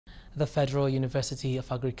The Federal University of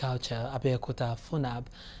Agriculture, Abeokuta Funaab,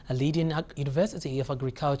 a leading university of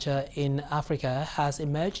agriculture in Africa, has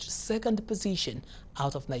emerged second position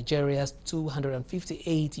out of Nigeria's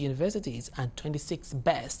 258 universities and 26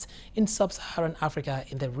 best in sub-Saharan Africa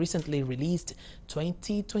in the recently released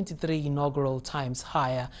 2023 inaugural Times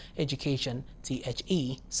Higher Education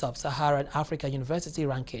 (THE) Sub-Saharan Africa University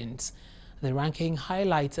Rankings. The ranking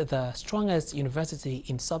highlights the strongest university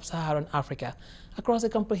in sub-Saharan Africa across a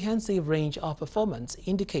comprehensive range of performance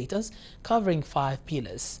indicators covering 5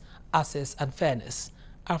 pillars: access and fairness,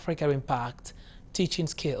 Africa impact, teaching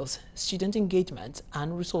skills, student engagement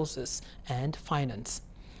and resources, and finance.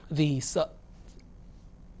 The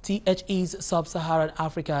THE's Sub-Saharan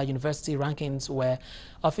Africa University rankings were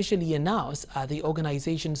officially announced at the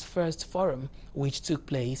organization's first forum, which took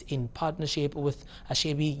place in partnership with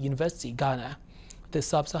Ashebe University, Ghana. The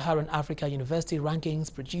Sub-Saharan Africa University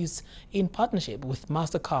rankings, produced in partnership with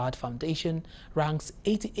MasterCard Foundation, ranks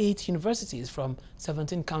 88 universities from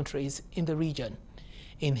 17 countries in the region.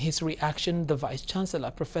 In his reaction, the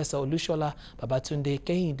Vice-Chancellor, Professor Olushola Babatunde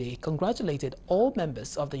Kehinde, congratulated all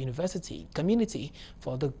members of the university community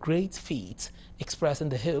for the great feat, expressing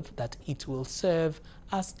the hope that it will serve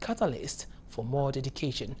as catalyst for more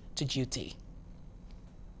dedication to duty.